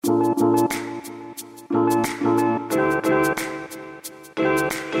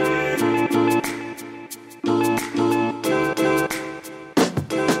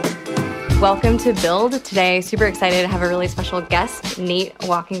Welcome to Build. Today, super excited to have a really special guest, Nate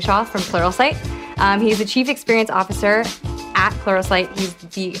Walkingshaw from Pluralsight. He's the Chief Experience Officer at Pluralsight. He's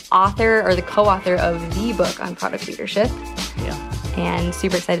the author or the co-author of the book on product leadership. Yeah. And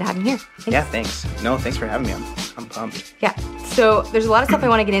super excited to have him here. Thanks. Yeah, thanks. No, thanks for having me. I'm pumped. Yeah. So there's a lot of stuff I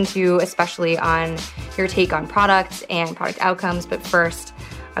want to get into, especially on your take on products and product outcomes. But first,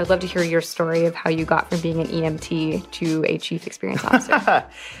 I would love to hear your story of how you got from being an EMT to a Chief Experience Officer.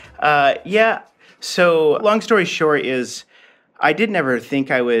 Yeah. So long story short is I didn't ever think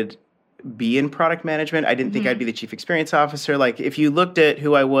I would be in product management. I didn't think I'd be the Chief Experience Officer. Like if you looked at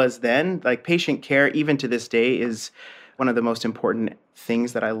who I was then, like patient care, even to this day, is one of the most important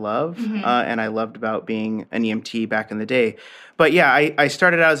things that I love. And I loved about being an EMT back in the day. But yeah, I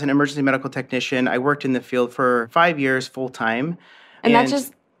started out as an emergency medical technician. I worked in the field for 5 years full time. And that's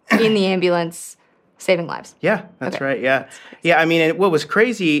just in the ambulance saving lives. Yeah, that's right. Yeah. Yeah. I mean, and what was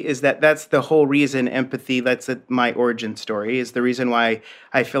crazy is that that's the whole reason empathy, that's my origin story, is the reason why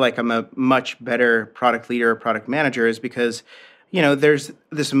I feel like I'm a much better product leader or product manager is because, you know, there's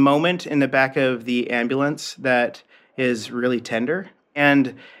this moment in the back of the ambulance that is really tender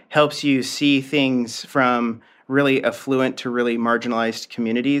and helps you see things from really affluent to really marginalized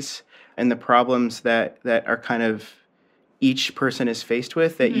communities and the problems that are kind of each person is faced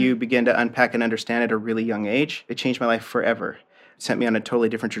with that you begin to unpack and understand at a really young age. It changed my life forever. It sent me on a totally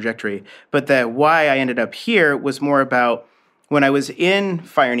different trajectory. But the why I ended up here was more about when I was in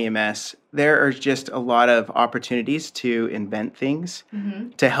fire and EMS, there are just a lot of opportunities to invent things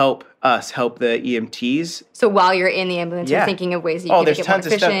to help us, help the EMTs. So while you're in the ambulance, you're thinking of ways that you can make it more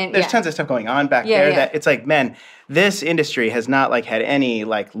efficient. There's tons of stuff going on back there that it's like, man, this industry has not like had any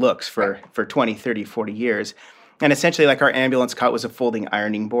like looks for 20, 30, 40 years. And essentially, like our ambulance cot was a folding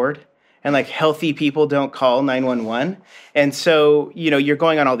ironing board. And like healthy people don't call 911. And so, you know, you're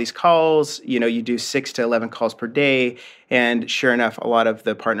going on all these calls, you know, you do 6 to 11 calls per day. And sure enough, a lot of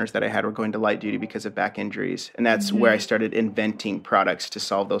the partners that I had were going to light duty because of back injuries. And that's where I started inventing products to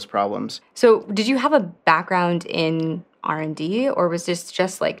solve those problems. So did you have a background in R&D, or was this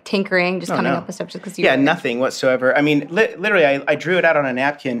just like tinkering, just coming up with stuff just because you nothing whatsoever. I mean, literally, I drew it out on a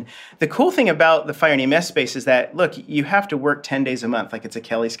napkin. The cool thing about the fire and EMS space is that, look, you have to work 10 days a month, like it's a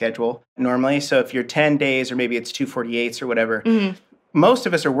Kelly schedule normally. So if you're 10 days or maybe it's 248s or whatever, most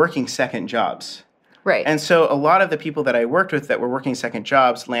of us are working second jobs. Right. And so a lot of the people that I worked with that were working second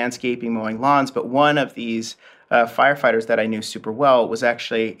jobs, landscaping, mowing lawns, but one of these firefighters that I knew super well was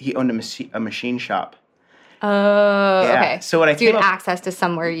actually, he owned a machine shop. Oh, okay. So when I you had access to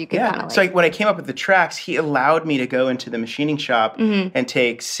somewhere you could kind of like... So when I came up with the tracks, he allowed me to go into the machining shop and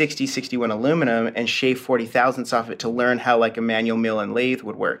take 6061 aluminum and shave 40 thousandths off it to learn how like a manual mill and lathe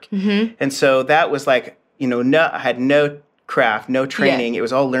would work. And so that was like, you know, I had no craft, no training. It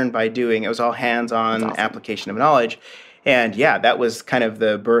was all learned by doing. It was all hands-on application of knowledge. And yeah, that was kind of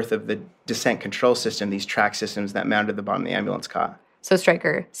the birth of the descent control system, these track systems that mounted the bottom of the ambulance cot. So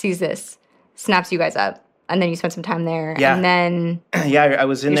Stryker sees this, snaps you guys up. And then you spent some time there. Yeah. And then... I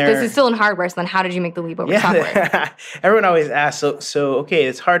was in there. This is still in hardware, so then how did you make the leap over software? Everyone always asks, so okay,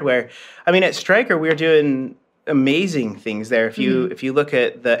 it's hardware. I mean, at Stryker, we were doing amazing things there. If you look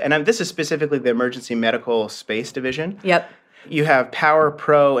at this is specifically the emergency medical space division. Yep. You have Power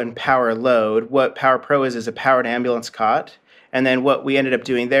Pro and Power Load. What Power Pro is a powered ambulance cot. And then what we ended up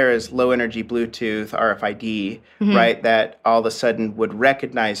doing there is low energy Bluetooth RFID, right, that all of a sudden would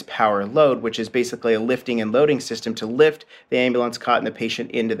recognize power load, which is basically a lifting and loading system to lift the ambulance cot and the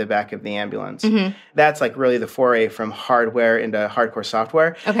patient into the back of the ambulance. That's like really the foray from hardware into hardcore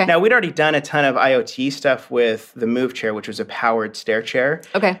software. Okay. Now, we'd already done a ton of IoT stuff with the Move Chair, which was a powered stair chair.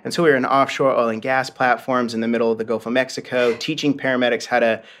 Okay. And so we were in offshore oil and gas platforms in the middle of the Gulf of Mexico, teaching paramedics how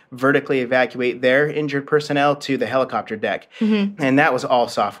to vertically evacuate their injured personnel to the helicopter deck. And that was all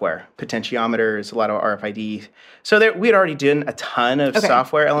software, potentiometers, a lot of RFID. So we had already done a ton of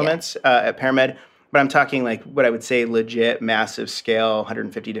software elements at Paramed, but I'm talking like what I would say legit, massive scale,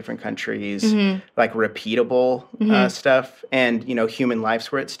 150 different countries, like repeatable stuff, and you know, human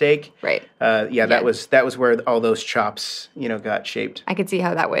lives were at stake. Right. That was where all those chops, you know, got shaped. I could see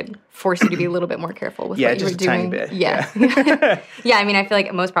how that would force you to be a little bit more careful with what you were doing. Yeah, just a tiny bit. Yeah. Yeah, I mean, I feel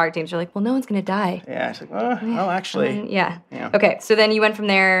like most product teams are like, well, no one's going to die. Yeah, it's like, well, actually. Yeah. Okay, so then you went from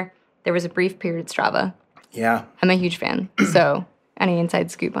there. There was a brief period at Strava. Yeah. I'm a huge fan, so... Any inside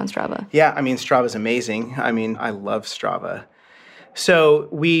scoop on Strava? Yeah, I mean, Strava's amazing. I mean, I love Strava. So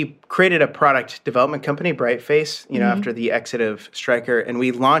we created a product development company, Brightface, you know, after the exit of Stryker, and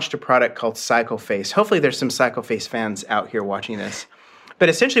we launched a product called CycleFace. Hopefully there's some CycleFace fans out here watching this. But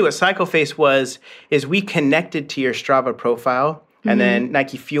essentially what CycleFace was is we connected to your Strava profile and then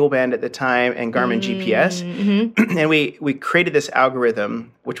Nike Fuel Band at the time, and Garmin GPS. And we created this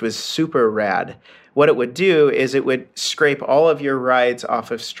algorithm, which was super rad. What it would do is it would scrape all of your rides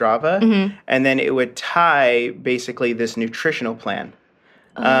off of Strava, and then it would tie basically this nutritional plan.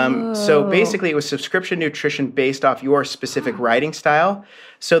 So basically it was subscription nutrition based off your specific riding style.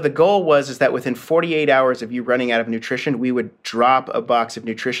 So the goal was that within 48 hours of you running out of nutrition, we would drop a box of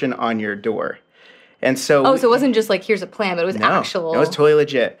nutrition on your door. And so so it wasn't just like, here's a plan, but it was actual. It was totally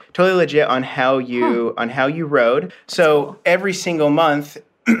legit on how you rode. So every single month,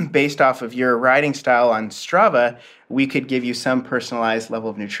 based off of your riding style on Strava, we could give you some personalized level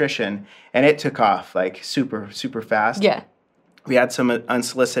of nutrition, and it took off like super, super fast. Yeah. We had some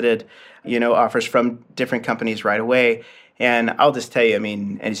unsolicited, offers from different companies right away. And I'll just tell you, I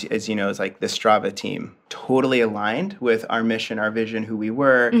mean, as you know, it's like the Strava team totally aligned with our mission, our vision, who we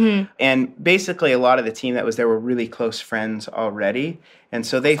were. And basically a lot of the team that was there were really close friends already. And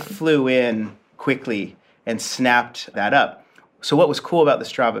so they flew in quickly and snapped that up. So what was cool about the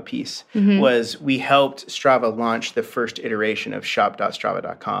Strava piece was we helped Strava launch the first iteration of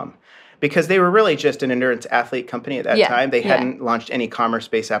shop.strava.com. Because they were really just an endurance athlete company at that time. They hadn't launched any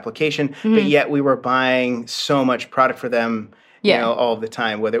commerce-based application, but yet we were buying so much product for them, all the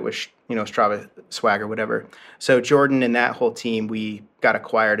time, whether it was, Strava swag or whatever. So Jordan and that whole team, we got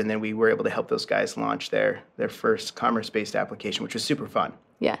acquired, and then we were able to help those guys launch their first commerce-based application, which was super fun.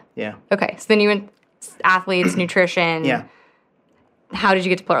 Yeah. Yeah. Okay, so then you went athletes, nutrition. Yeah. How did you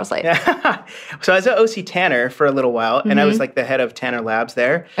get to Pluralsight? So I was at OC Tanner for a little while, and I was like the head of Tanner Labs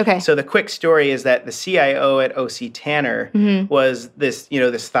there. Okay. So the quick story is that the CIO at OC Tanner was this,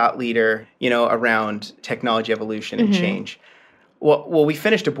 this thought leader, around technology evolution and change. Well, we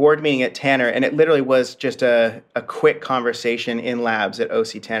finished a board meeting at Tanner, and it literally was just a quick conversation in labs at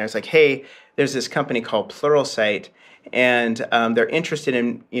OC Tanner. It's like, hey, there's this company called Pluralsight, and they're interested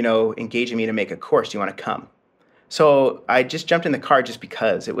in, engaging me to make a course. Do you want to come? So I just jumped in the car just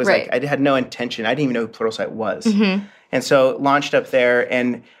because. It was like I had no intention. I didn't even know who Pluralsight was. And so launched up there,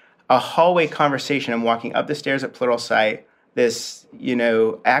 and a hallway conversation. I'm walking up the stairs at Pluralsight. This,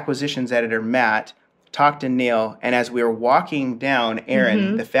 acquisitions editor, Matt, talked to Neil. And as we were walking down,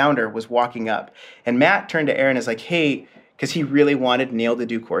 Aaron, the founder, was walking up. And Matt turned to Aaron and is like, hey, because he really wanted Neil to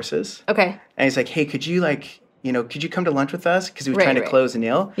do courses. Okay. And he's like, hey, could you could you come to lunch with us? Because he was trying to close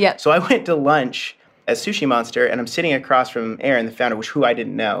Neil. Yeah. So I went to lunch at Sushi Monster, and I'm sitting across from Aaron, the founder, who I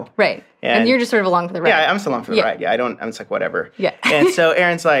didn't know. Right. And you're just sort of along for the ride. Yeah, I'm still along for the ride. Yeah, I'm just like, whatever. Yeah. And so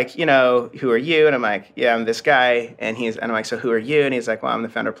Aaron's like, who are you? And I'm like, yeah, I'm this guy. And I'm like, so who are you? And he's like, well, I'm the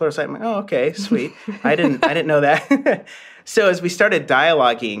founder of Pluralsight. I'm like, oh, okay, sweet. I didn't know that. So as we started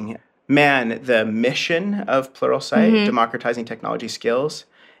dialoguing, man, the mission of Pluralsight, democratizing technology skills,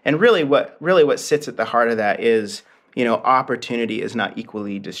 and really what sits at the heart of that is, opportunity is not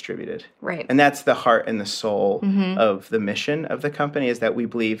equally distributed. Right. And that's the heart and the soul of the mission of the company, is that we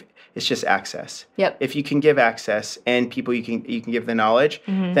believe it's just access. Yep. If you can give access and people you can give the knowledge,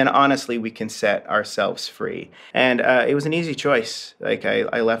 then honestly we can set ourselves free. And it was an easy choice. Like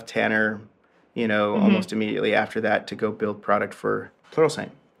I left Tanner, almost immediately after that to go build product for Pluralsight.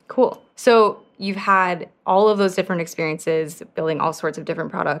 Cool. So you've had all of those different experiences building all sorts of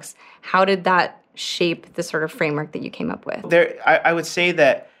different products. How did that shape the sort of framework that you came up with? I would say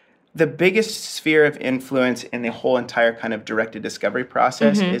that the biggest sphere of influence in the whole entire kind of directed discovery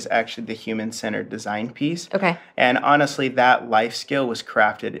process is actually the human-centered design piece. Okay. And honestly, that life skill was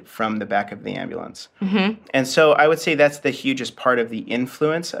crafted from the back of the ambulance. And so I would say that's the hugest part of the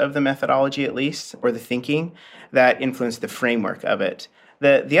influence of the methodology, at least, or the thinking that influenced the framework of it.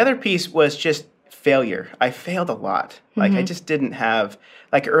 The other piece was just failure. I failed a lot. Like I just didn't have,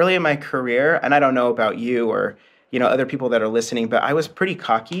 early in my career, and I don't know about you or, other people that are listening, but I was pretty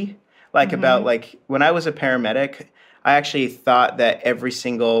cocky, about when I was a paramedic, I actually thought that every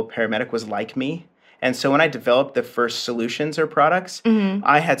single paramedic was like me. And so when I developed the first solutions or products,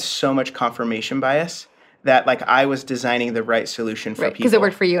 I had so much confirmation bias that I was designing the right solution for people. Because it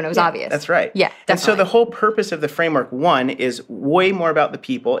worked for you and it was obvious. That's right. Yeah, definitely. And so the whole purpose of the framework, one, is way more about the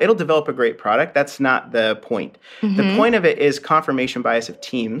people. It'll develop a great product. That's not the point. The point of it is confirmation bias of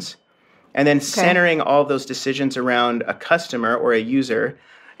teams, and then centering all those decisions around a customer or a user.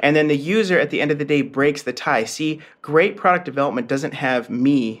 And then the user, at the end of the day, breaks the tie. See, great product development doesn't have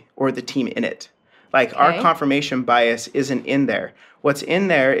me or the team in it. Our confirmation bias isn't in there. What's in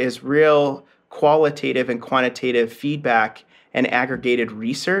there is real qualitative and quantitative feedback and aggregated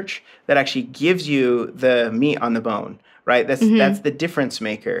research that actually gives you the meat on the bone, right? That's the difference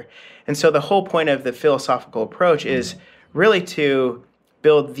maker. And so the whole point of the philosophical approach is really to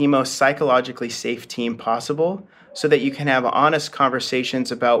build the most psychologically safe team possible so that you can have honest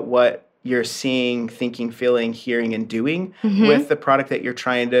conversations about what you're seeing, thinking, feeling, hearing, and doing with the product that you're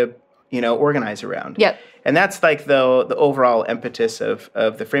trying to, organize around. Yep. And that's like the overall impetus of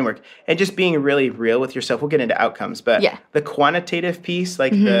the framework. And just being really real with yourself. We'll get into outcomes, but the quantitative piece,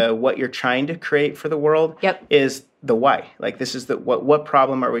 like the what you're trying to create for the world is the why. Like this is the what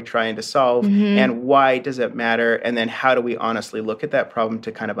problem are we trying to solve and why does it matter? And then how do we honestly look at that problem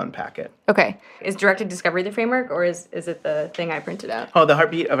to kind of unpack it? Okay. Is directed discovery the framework or is it the thing I printed out? Oh, the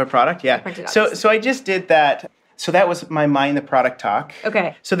heartbeat of a product? Yeah. So I just did that. So that was my mind the product talk.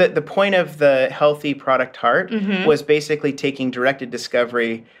 Okay. So that the point of the healthy product heart was basically taking directed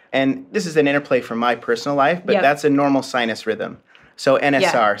discovery, and this is an interplay from my personal life, but that's a normal sinus rhythm. So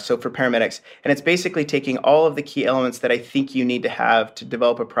NSR, so for paramedics. And it's basically taking all of the key elements that I think you need to have to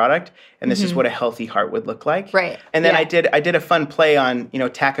develop a product, and this is what a healthy heart would look like. Right. And then I did a fun play on,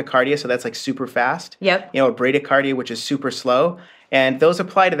 tachycardia, so that's like super fast. Yep. Bradycardia, which is super slow. And those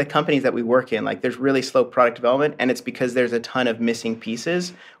apply to the companies that we work in. Like there's really slow product development, and it's because there's a ton of missing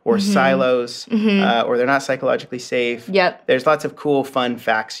pieces or silos, or they're not psychologically safe. Yep. There's lots of cool, fun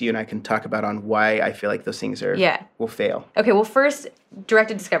facts you and I can talk about on why I feel like those things will fail. Okay, well first,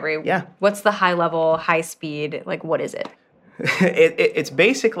 directed discovery. Yeah. What's the high level, high speed, like what is it? It's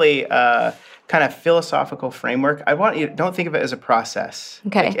basically kind of philosophical framework. I want you to don't think of it as a process.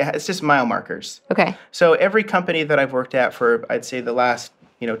 Okay. It's just mile markers. Okay. So every company that I've worked at for, I'd say the last,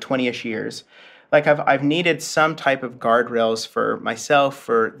 20-ish years, like I've needed some type of guardrails for myself,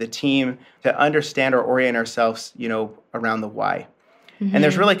 for the team to understand or orient ourselves, around the why. And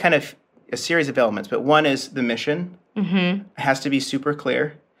there's really kind of a series of elements, but one is the mission. It has to be super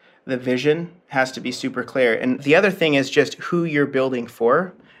clear. The vision has to be super clear. And the other thing is just who you're building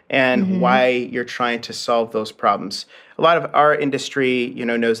for and why you're trying to solve those problems. A lot of our industry,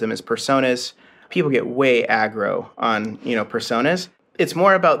 knows them as personas. People get way aggro on, personas. It's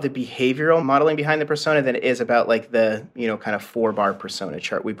more about the behavioral modeling behind the persona than it is about like the, kind of 4-bar persona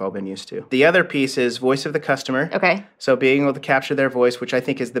chart we've all been used to. The other piece is voice of the customer. Okay. So being able to capture their voice, which I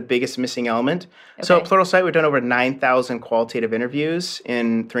think is the biggest missing element. Okay. So at Pluralsight, we've done over 9,000 qualitative interviews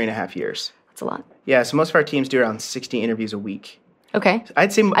in 3.5 years. That's a lot. Yeah, so most of our teams do around 60 interviews a week. Okay.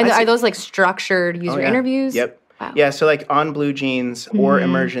 I'd say are those like structured user interviews? Yep. Wow. Yeah, so like on Blue Jeans or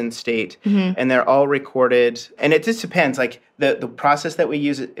Immersion State, and they're all recorded. And it just depends. Like the process that we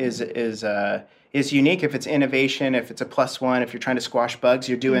use is unique. If it's innovation, if it's a +1, if you're trying to squash bugs,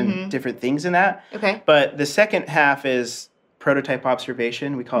 you're doing different things in that. Okay. But the second half is prototype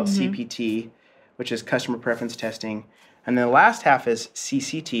observation. We call it CPT, which is customer preference testing. And then the last half is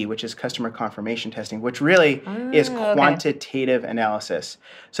CCT, which is customer confirmation testing, which really is quantitative analysis.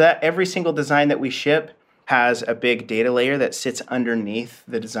 So that every single design that we ship has a big data layer that sits underneath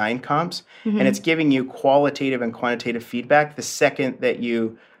the design comps, and it's giving you qualitative and quantitative feedback the second that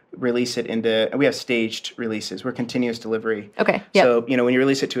you release it into, and we have staged releases. We're continuous delivery. Okay. Yep. So, when you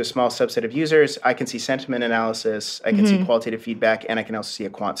release it to a small subset of users, I can see sentiment analysis, I can see qualitative feedback, and I can also see a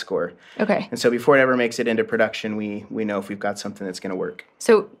quant score. Okay. And so before it ever makes it into production, we know if we've got something that's going to work.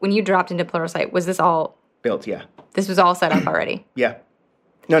 So when you dropped into Pluralsight, was this all built? Yeah. This was all set up already? Yeah.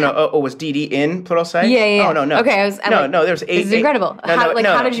 No. was DD in Pluralsight? Yeah. Oh, no. Okay, there's 8. This is incredible.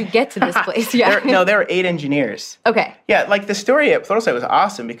 How did you get to this place? Yeah. There were 8 engineers. Okay. Yeah, like the story at Pluralsight was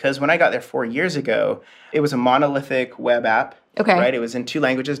awesome because when I got there 4 years ago, it was a monolithic web app. Okay. Right? It was in 2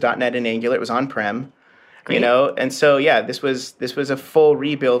 languages, .NET and Angular. It was on-prem. Great. And so this was a full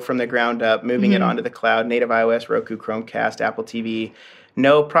rebuild from the ground up, moving it onto the cloud, native iOS, Roku, Chromecast, Apple TV.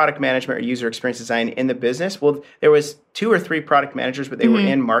 No product management or user experience design in the business. Well, there was 2 or 3 product managers, but they were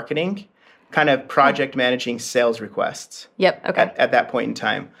in marketing, kind of project managing sales requests. Yep. Okay. At that point in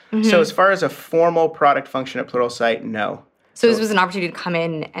time. So as far as a formal product function at Pluralsight, no. So this was an opportunity to come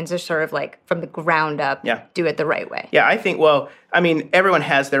in and just sort of like from the ground up do it the right way. Yeah, I think, everyone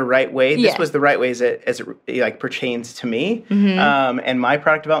has their right way. This was the right way as it like pertains to me and my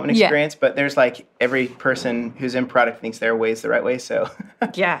product development experience, but there's like every person who's in product thinks their way is the right way, so.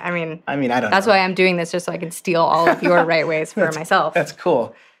 Yeah, I don't know. That's why I'm doing this, just so I can steal all of your right ways for myself. That's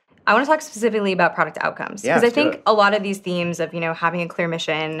cool. I want to talk specifically about product outcomes. Because I think a lot of these themes of, having a clear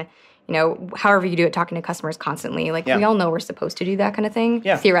mission, however you do it, talking to customers constantly. Like, we all know we're supposed to do that kind of thing,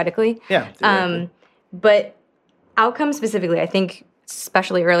 theoretically. Yeah, theoretically. But outcomes specifically, I think,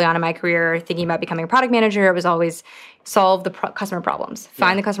 especially early on in my career, thinking about becoming a product manager, it was always solve the customer problems.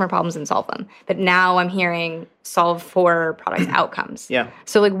 Find the customer problems and solve them. But now I'm hearing solve for product outcomes. Yeah.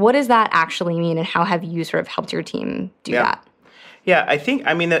 So, like, what does that actually mean, and how have you sort of helped your team do that? Yeah, I think,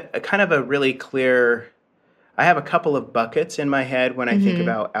 kind of a really clear I have a couple of buckets in my head when I think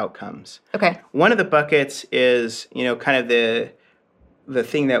about outcomes. Okay. One of the buckets is, kind of the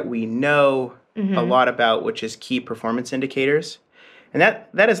thing that we know a lot about, which is key performance indicators. And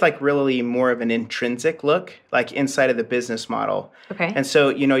that is like really more of an intrinsic look, like inside of the business model. Okay. And so,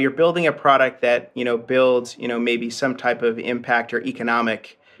 you're building a product that, builds, maybe some type of impact or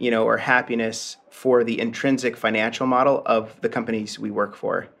economic, or happiness for the intrinsic financial model of the companies we work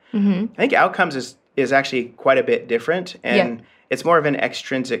for. I think outcomes is actually quite a bit different, and it's more of an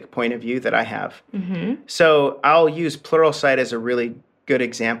extrinsic point of view that I have. So I'll use Pluralsight as a really good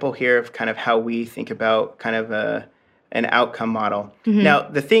example here of kind of how we think about kind of an outcome model. Now,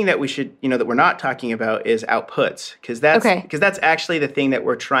 the thing that we should, that we're not talking about is outputs, because that's actually the thing that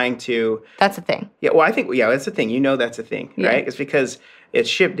we're trying to. That's the thing. Yeah, well, I think that's the thing. That's the thing, right? It's because it's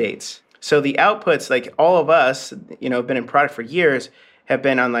ship dates. So the outputs, like all of us, have been in product for years, have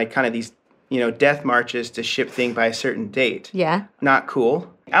been on like kind of these, death marches to ship thing by a certain date. Yeah. Not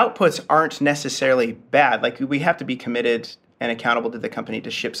cool. Outputs aren't necessarily bad. Like we have to be committed and accountable to the company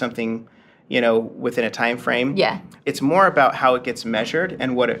to ship something, within a time frame. Yeah. It's more about how it gets measured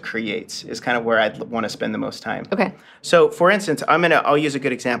and what it creates is kind of where I'd want to spend the most time. Okay. So for instance, I'll use a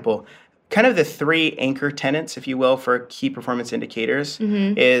good example. Kind of the three anchor tenets, if you will, for key performance indicators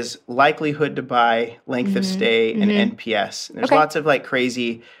is likelihood to buy, length of stay, and NPS. And there's lots of like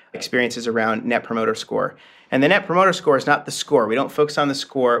crazy experiences around Net Promoter Score. And the Net Promoter Score is not the score. We don't focus on the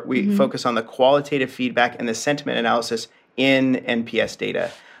score. We focus on the qualitative feedback and the sentiment analysis in NPS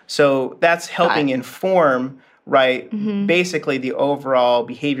data. So that's helping inform, right, basically the overall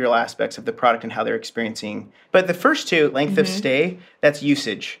behavioral aspects of the product and how they're experiencing. But the first two, length of stay, that's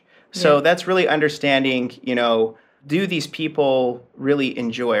usage. So that's really understanding, do these people really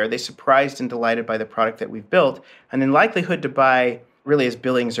enjoy? Are they surprised and delighted by the product that we've built? And then likelihood to buy really is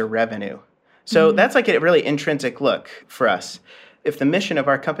billings or revenue. So that's like a really intrinsic look for us. If the mission of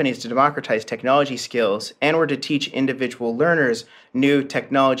our company is to democratize technology skills and we're to teach individual learners new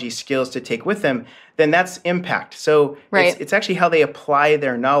technology skills to take with them, then that's impact. So it's actually how they apply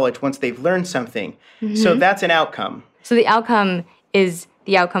their knowledge once they've learned something. So that's an outcome. So the outcome is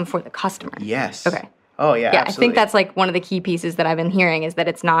the outcome for the customer. Yes. Okay. Oh, yeah, absolutely. I think that's like one of the key pieces that I've been hearing is that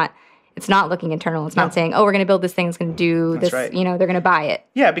it's not looking internal. It's not saying, we're going to build this thing, it's going to do this, they're going to buy it.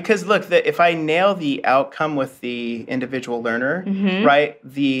 Yeah, because look, if I nail the outcome with the individual learner, right,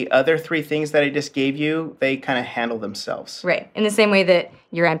 the other three things that I just gave you, they kind of handle themselves. Right. In the same way that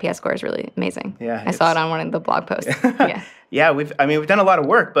your NPS score is really amazing. Yeah. I saw it on one of the blog posts. Yeah, we've done a lot of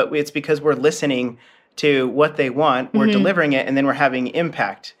work, but it's because we're listening to what they want, we're delivering it, and then we're having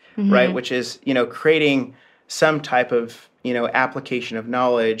impact, right, which is, creating some type of application of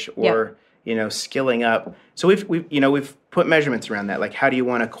knowledge or skilling up. So we've put measurements around that. Like, how do you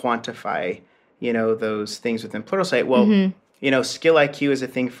want to quantify those things within Pluralsight? Well, skill IQ is a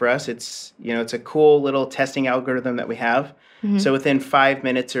thing for us. It's it's a cool little testing algorithm that we have. So within 5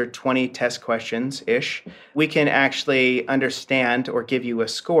 minutes or 20 test questions ish, we can actually understand or give you a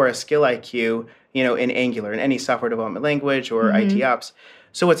score, a skill IQ, in Angular, in any software development language or IT ops.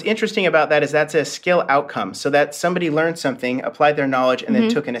 So what's interesting about that is that's a skill outcome. So that somebody learned something, applied their knowledge, and then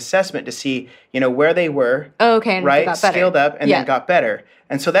took an assessment to see, where they were, and right, got better. scaled up, and then got better.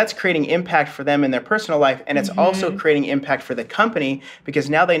 And so that's creating impact for them in their personal life, and it's also creating impact for the company because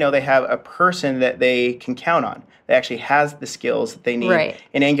now they know they have a person that they can count on that actually has the skills that they need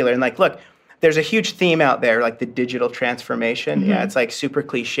in Angular. And like, look, there's a huge theme out there, like the digital transformation. Yeah, it's like super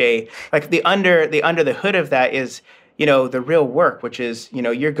cliche. Like the under the hood of that is, the real work, which is,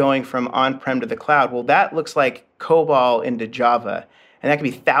 you're going from on-prem to the cloud. Well, that looks like COBOL into Java. And that could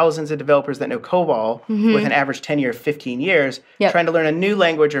be thousands of developers that know COBOL with an average tenure of 15 years, trying to learn a new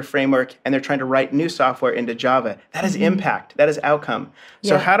language or framework, and they're trying to write new software into Java. That is impact. That is outcome.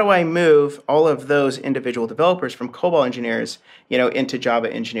 So how do I move all of those individual developers from COBOL engineers, into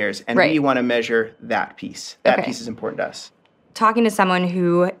Java engineers? And we want to measure that piece. That piece is important to us. Talking to someone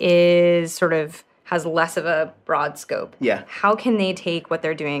who is sort of has less of a broad scope. Yeah. How can they take what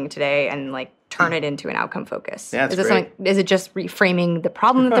they're doing today and like turn it into an outcome focus? Yeah, that's great. Is it just reframing the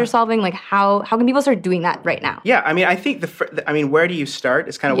problem that they're solving? Like how can people start doing that right now? Yeah, I think where do you start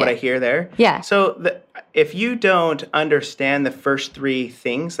is kind of what I hear there. Yeah. So if you don't understand the first three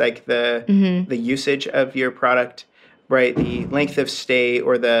things, like the usage of your product, right, the length of stay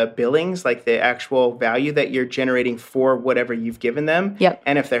or the billings, like the actual value that you're generating for whatever you've given them,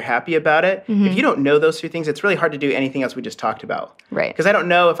 and if they're happy about it, if you don't know those three things, it's really hard to do anything else we just talked about. Right. Because I don't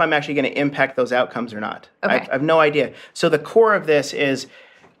know if I'm actually going to impact those outcomes or not. I have no idea. So the core of this is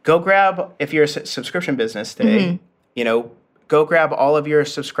go grab, if you're a subscription business today, go grab all of your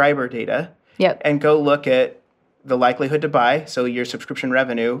subscriber data and go look at the likelihood to buy, so your subscription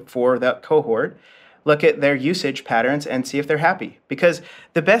revenue for that cohort, look at their usage patterns and see if they're happy. Because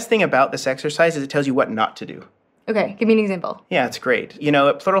the best thing about this exercise is it tells you what not to do. Okay, give me an example. Yeah, it's great. You know,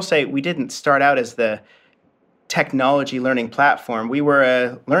 at Pluralsight, we didn't start out as the technology learning platform. We were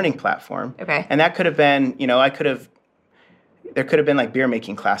a learning platform. Okay. And that could have been, there could have been like beer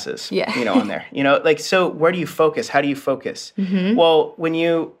making classes, on there. Like, so where do you focus? How do you focus? Well, when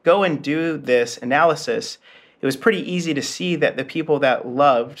you go and do this analysis, it was pretty easy to see that the people that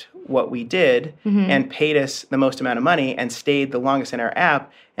loved what we did and paid us the most amount of money and stayed the longest in our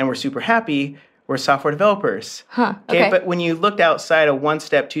app and were super happy were software developers. Okay. But when you looked outside a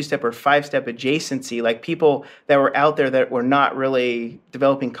 1-step, 2-step, or 5-step adjacency, like people that were out there that were not really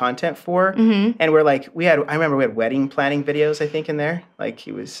developing content for, and we're like, I remember we had wedding planning videos, I think, in there. Like,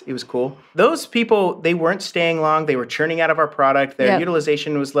 it was cool. Those people, they weren't staying long. They were churning out of our product. Their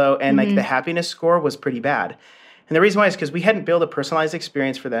utilization was low, and like the happiness score was pretty bad. And the reason why is because we hadn't built a personalized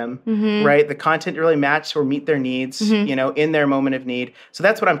experience for them, right? The content really matched or meet their needs, in their moment of need. So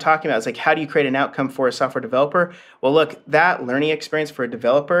that's what I'm talking about. It's like, how do you create an outcome for a software developer? Well, look, that learning experience for a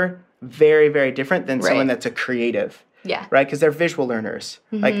developer, very, very different than someone that's a creative. Yeah. Right? Because they're visual learners.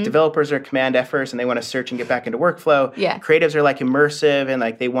 Like, developers are command F'ers and they want to search and get back into workflow. Yeah. Creatives are like immersive and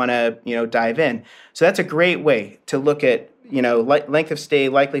like they want to, dive in. So that's a great way to look at, length of stay,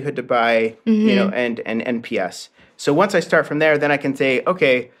 likelihood to buy, and NPS. So once I start from there, then I can say,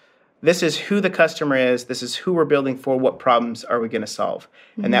 okay, this is who the customer is. This is who we're building for. What problems are we going to solve?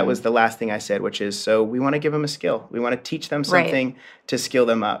 And that was the last thing I said, which is, so we want to give them a skill. We want to teach them something to skill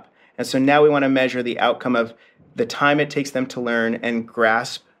them up. And so now we want to measure the outcome of the time it takes them to learn and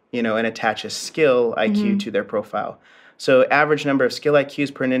grasp, and attach a skill IQ to their profile. So average number of skill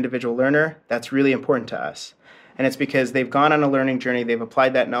IQs per an individual learner, that's really important to us. And it's because they've gone on a learning journey, they've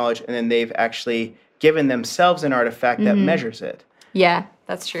applied that knowledge, and then they've actually given themselves an artifact that measures it. Yeah,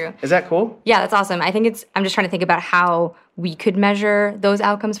 that's true. Is that cool? Yeah, that's awesome. I think I'm just trying to think about how we could measure those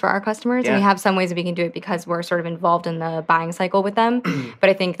outcomes for our customers. And we have some ways that we can do it because we're sort of involved in the buying cycle with them.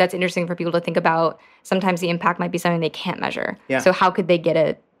 But I think that's interesting for people to think about. Sometimes the impact might be something they can't measure. Yeah. So how could they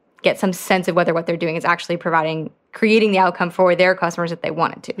get some sense of whether what they're doing is actually creating the outcome for their customers that they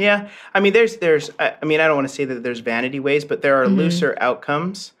want it to? Yeah. I mean, I don't want to say that there's vanity ways, but there are looser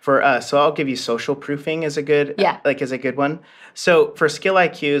outcomes for us. So I'll give you social proofing as a good one. So for skill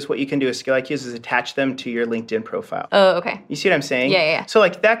IQs, what you can do with skill IQs is attach them to your LinkedIn profile. Oh, okay. You see what I'm saying? Yeah. So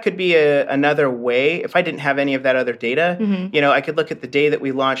like that could be another way. If I didn't have any of that other data, I could look at the day that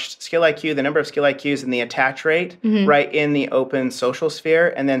we launched skill IQ, the number of skill IQs and the attach rate right in the open social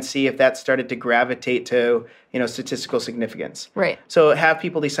sphere, and then see if that started to gravitate to statistical significance. Right. So have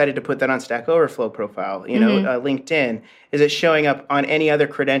people decided to put that on Stack Overflow profile, LinkedIn? Is it showing up on any other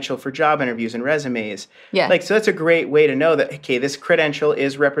credential for job interviews and resumes? Yeah. So that's a great way to know that, okay, this credential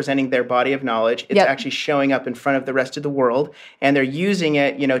is representing their body of knowledge. It's actually showing up in front of the rest of the world, and they're using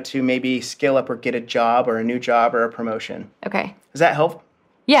it, to maybe skill up or get a job or a new job or a promotion. Okay. Does that help?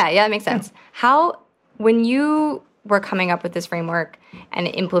 Yeah, that makes sense. When you were coming up with this framework and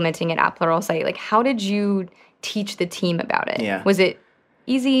implementing it at Pluralsight, how did you teach the team about it? Yeah. Was it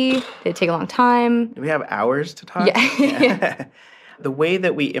easy? Did it take a long time? Do we have hours to talk? Yeah. The way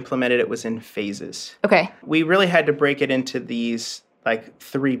that we implemented it was in phases. Okay. We really had to break it into these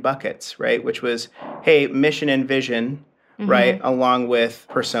 3 buckets, right? Which was, hey, mission and vision, right? Along with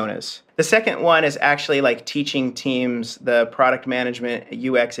personas. The second one is actually teaching teams the product management,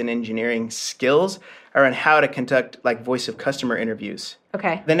 UX, and engineering skills around how to conduct voice of customer interviews.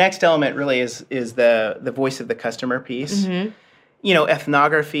 Okay. The next element really is the voice of the customer piece.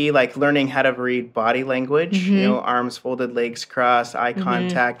 Ethnography, learning how to read body language, arms folded, legs crossed, eye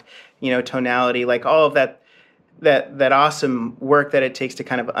contact, tonality, all of that awesome work that it takes to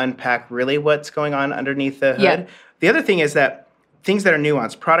kind of unpack really what's going on underneath the hood. Yeah. The other thing is that things that are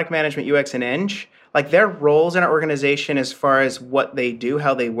nuanced, product management, UX, and Eng, their roles in our organization as far as what they do,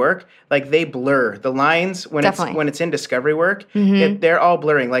 how they work, they blur. The lines when it's in discovery work, they're all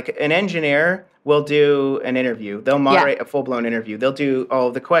blurring. An engineer will do an interview. They'll moderate a full-blown interview. They'll do all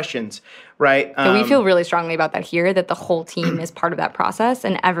of the questions, right? We feel really strongly about that here, that the whole team is part of that process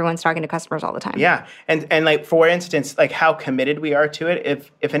and everyone's talking to customers all the time. Yeah. And for instance, how committed we are to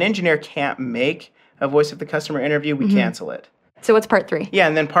it. If an engineer can't make a voice of the customer interview, we cancel it. So what's part 3? Yeah,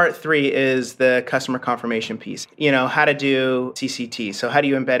 and then part 3 is the customer confirmation piece. How to do CCT. So how do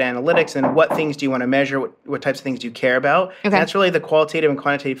you embed analytics and what things do you want to measure? What types of things do you care about? Okay. And that's really the qualitative and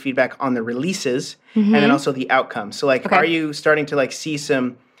quantitative feedback on the releases and then also the outcomes. So are you starting to see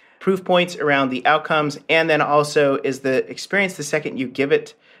some proof points around the outcomes? And then also is the experience the second you give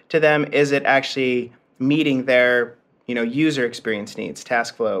it to them, is it actually meeting their user experience needs,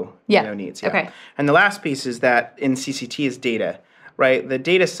 task flow needs. Yeah. Okay. And the last piece is that in CCT is data, right? The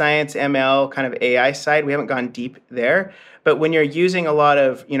data science, ML, kind of AI side, we haven't gone deep there. But when you're using a lot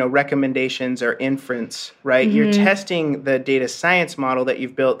of recommendations or inference, right, you're testing the data science model that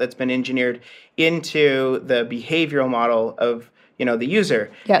you've built that's been engineered into the behavioral model of the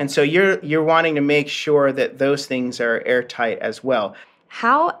user. Yep. And so you're wanting to make sure that those things are airtight as well.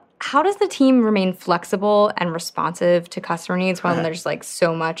 How does the team remain flexible and responsive to customer needs when there's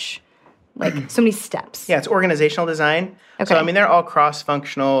so many steps? Yeah, it's organizational design. Okay. So, they're all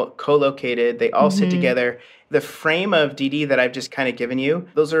cross-functional, co-located. They all sit together. The frame of DD that I've just kind of given you,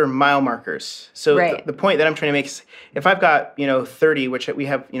 those are mile markers. So the point that I'm trying to make is if I've got, 30, which we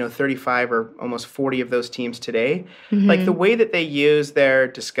have, 35 or almost 40 of those teams today, like the way that they use their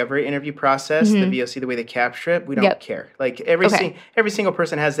discovery interview process, the VOC, the way they capture it, we don't care. Like every single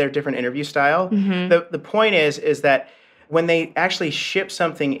person has their different interview style. The point is that when they actually ship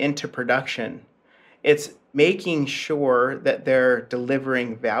something into production, it's making sure that they're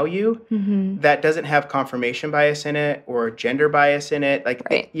delivering value that doesn't have confirmation bias in it or gender bias in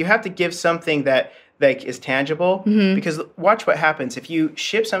it. You have to give something that is tangible because watch what happens. If you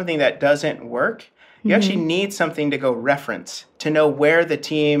ship something that doesn't work, you actually need something to go reference to know where the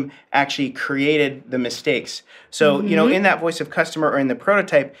team actually created the mistakes. So, in that voice of customer or in the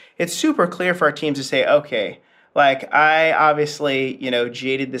prototype, it's super clear for our teams to say, okay, I obviously,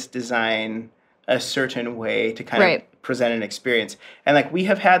 jaded this design a certain way to kind of present an experience. And we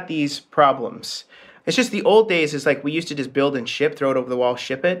have had these problems. It's just the old days is we used to just build and ship, throw it over the wall,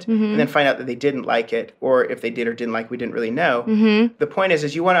 ship it, and then find out that they didn't like it, or if they did or didn't like, we didn't really know. The point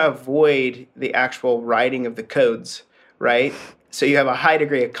is you want to avoid the actual writing of the codes, right? So you have a high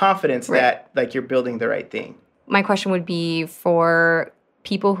degree of confidence that you're building the right thing. My question would be for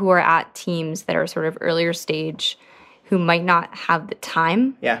people who are at teams that are sort of earlier stage who might not have the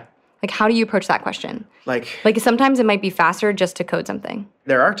time. Yeah. How do you approach that question? Sometimes it might be faster just to code something.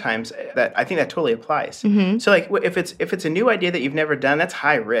 There are times that I think that totally applies. So if it's a new idea that you've never done, that's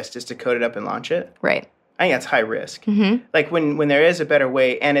high risk just to code it up and launch it. Right. I think that's high risk. When there is a better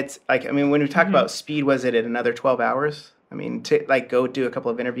way, and it's when we talk about speed, was it at another 12 hours? To go do a couple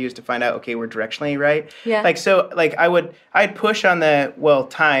of interviews to find out, okay, we're directionally right. Yeah. I'd push on the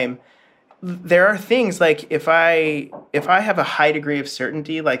time. There are things if I have a high degree of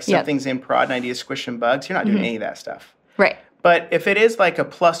certainty, something's in prod and I need to squish some bugs, you're not doing any of that stuff. Right. But if it is a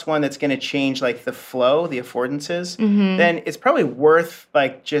 +1 that's going to change the flow, the affordances, then it's probably worth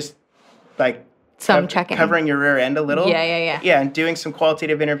some checking, covering your rear end a little. Yeah, and doing some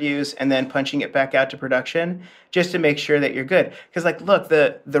qualitative interviews and then punching it back out to production just to make sure that you're good. Because look,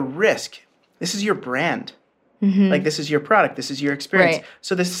 the risk. This is your brand. This is your product. This is your experience. Right.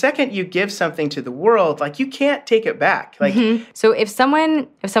 So the second you give something to the world, you can't take it back. So if someone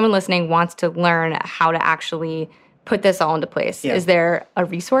listening wants to learn how to actually put this all into place, is there a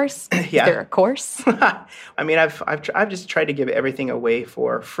resource? Is there a course? I've just tried to give everything away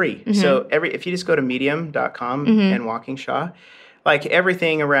for free. So if you just go to medium.com and Walkingshaw,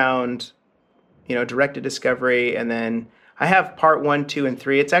 everything around, directed discovery, and then I have part 1, 2, and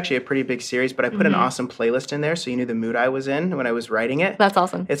 3. It's actually a pretty big series, but I put an awesome playlist in there so you knew the mood I was in when I was writing it. That's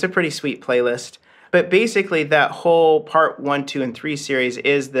awesome. It's a pretty sweet playlist. But basically, that whole part 1, 2, and 3 series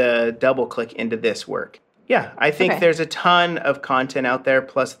is the double click into this work. Yeah, I think there's a ton of content out there,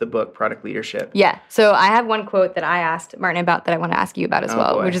 plus the book, Product Leadership. Yeah, so I have one quote that I asked Martin about that I want to ask you about as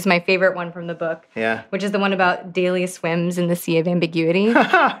well, boy. Which is my favorite one from the book. Yeah. Which is the one about daily swims in the sea of ambiguity.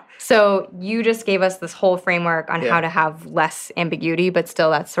 So you just gave us this whole framework on how to have less ambiguity, but still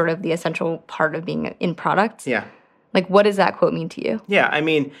that's sort of the essential part of being in product. Yeah. What does that quote mean to you? Yeah,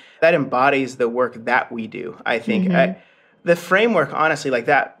 that embodies the work that we do, I think. The framework, honestly,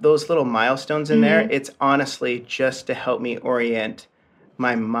 those little milestones in there, it's honestly just to help me orient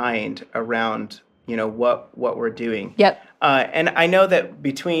my mind around, what we're doing. Yep. And I know that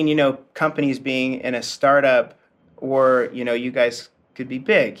between, companies being in a startup or, you guys could be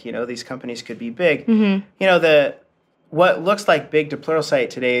big, these companies could be big. What looks like big to Pluralsight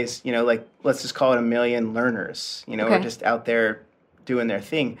today is, let's just call it 1 million learners, are just out there doing their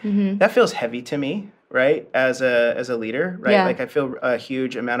thing. That feels heavy to me. Right, as a leader, right? Yeah. I feel a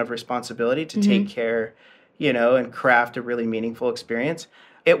huge amount of responsibility to take care, and craft a really meaningful experience.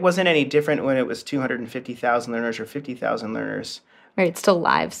 It wasn't any different when it was 250,000 learners or 50,000 learners. Right, it's still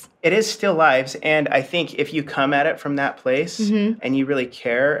lives. It is still lives, and I think if you come at it from that place and you really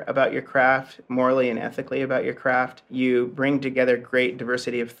care about your craft, morally and ethically about your craft, you bring together great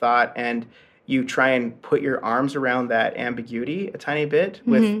diversity of thought, and you try and put your arms around that ambiguity a tiny bit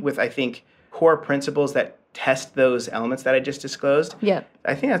with I think, core principles that test those elements that I just disclosed,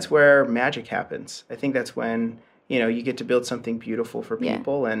 I think that's where magic happens. I think that's when, you get to build something beautiful for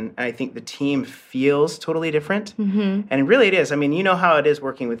people. And I think the team feels totally different. And really it is. I mean, you know how it is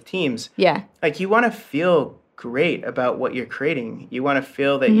working with teams. Like you want to feel great about what you're creating. You want to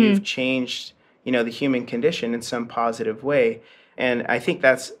feel that you've changed, the human condition in some positive way. And I think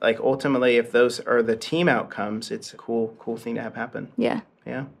that's like ultimately, if those are the team outcomes, it's a cool thing to have happen. Yeah.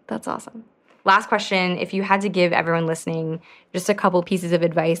 That's awesome. Last question, if you had to give everyone listening just a couple pieces of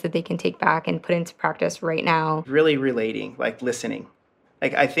advice that they can take back and put into practice right now. Really relating, like listening.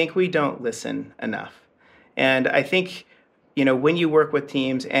 Like I think we don't listen enough. And I think, when you work with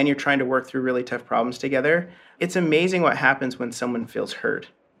teams and you're trying to work through really tough problems together, it's amazing what happens when someone feels heard.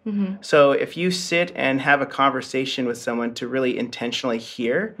 So if you sit and have a conversation with someone to really intentionally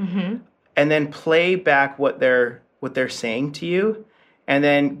hear and then play back what they're saying to you, and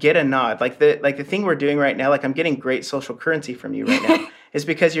then get a nod. Like the thing we're doing right now, like I'm getting great social currency from you right now, is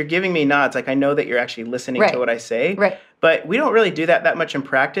because you're giving me nods. Like I know that you're actually listening to what I say. But we don't really do that much in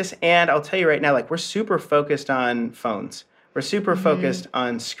practice. And I'll tell you right now, like we're super focused on phones. We're super focused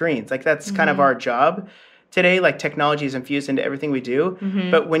on screens. Like that's kind of our job today. Like technology is infused into everything we do.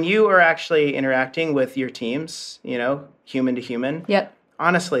 But when you are actually interacting with your teams, human to human,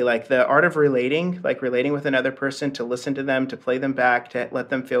 honestly, like the art of relating with another person, to listen to them, to play them back, to let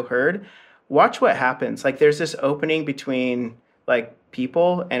them feel heard, watch what happens. Like there's this opening between like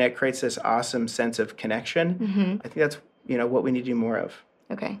people and it creates this awesome sense of connection. I think that's, what we need to do more of.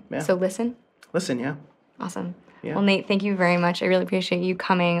 Okay. So listen? Listen, yeah. Awesome. Yeah. Well, Nate, thank you very much. I really appreciate you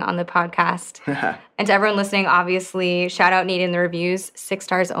coming on the podcast. And to everyone listening, obviously, shout out Nate in the reviews. 6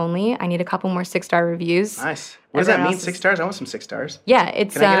 stars only. I need a couple more 6-star reviews. Nice. What does that mean, 6 stars? I want some 6 stars. Yeah,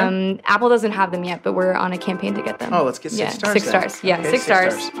 it's Apple doesn't have them yet, but we're on a campaign to get them. Oh, let's get 6 stars. 6 stars. Yeah, okay, 6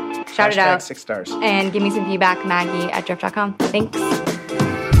 stars. Shout it out. 6 stars. And give me some feedback, Maggie@drift.com. Thanks.